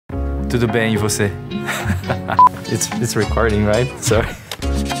Tudo bem, e você? It's recording, right? Sorry.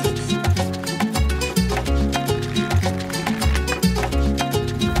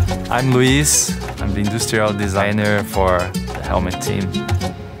 I'm Luis. I'm the industrial designer for the helmet team.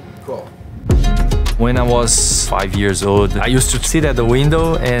 Cool. When I was 5 years old, I used to sit at the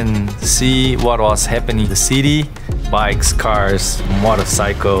window and see what was happening in the city. Bikes, cars,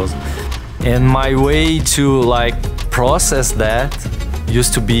 motorcycles. And my way to process that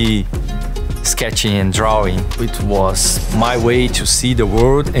used to be sketching and drawing. It was my way to see the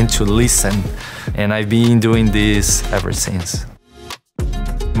world and to listen. And I've been doing this ever since.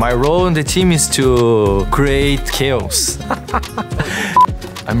 My role in the team is to create chaos.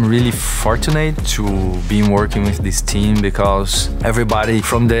 I'm really fortunate to be working with this team because everybody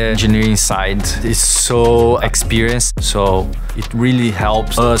from the engineering side is so experienced. So it really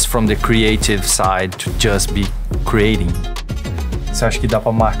helps us from the creative side to just be creating. Você acha que dá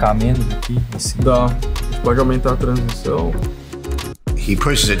para marcar menos aqui? Dá. A gente pode aumentar a transição. He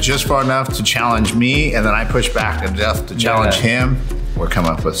pushes it just far enough to challenge me, and then I push back enough to challenge him. We're coming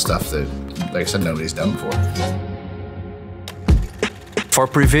up with stuff that, like I said, nobody's done before. For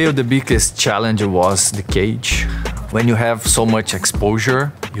Prevail, the biggest challenge was the cage. When you have so much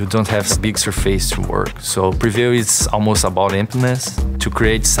exposure, you don't have a big surface to work. So Prevail is almost about emptiness, to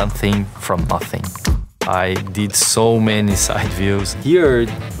create something from nothing. I did so many side views. Here,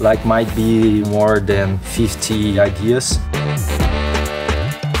 might be more than 50 ideas.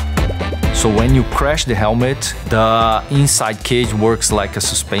 So when you crash the helmet, the inside cage works like a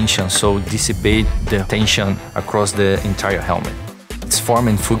suspension, so dissipate the tension across the entire helmet. It's form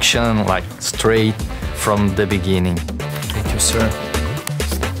and function straight from the beginning. Thank you, sir.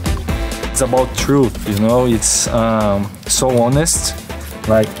 It's about truth, it's so honest.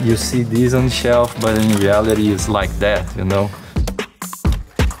 You see this on the shelf, but in reality it's like that,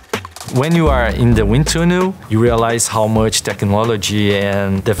 When you are in the wind tunnel, you realize how much technology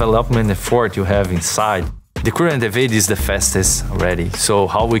and development effort you have inside. The current evade is the fastest already, so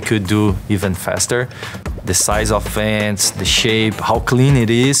how we could do even faster, the size of vents, the shape, how clean it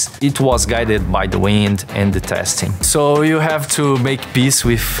is, it was guided by the wind and the testing. So you have to make peace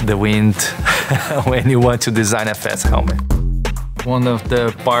with the wind when you want to design a fast helmet. One of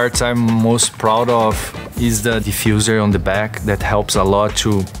the parts I'm most proud of is the diffuser on the back that helps a lot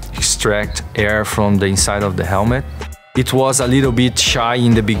to extract air from the inside of the helmet. It was a little bit shy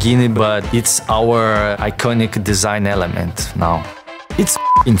in the beginning, but it's our iconic design element now. It's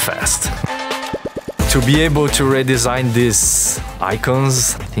f***ing fast. To be able to redesign these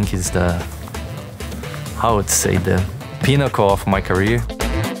icons, I think it's the pinnacle of my career.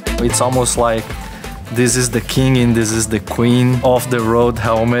 It's almost like this is the king and this is the queen of the road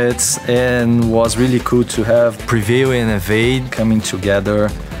helmets, and was really cool to have Prevail and Evade coming together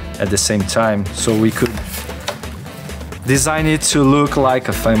at the same time, so we could design it to look like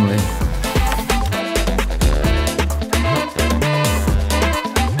a family.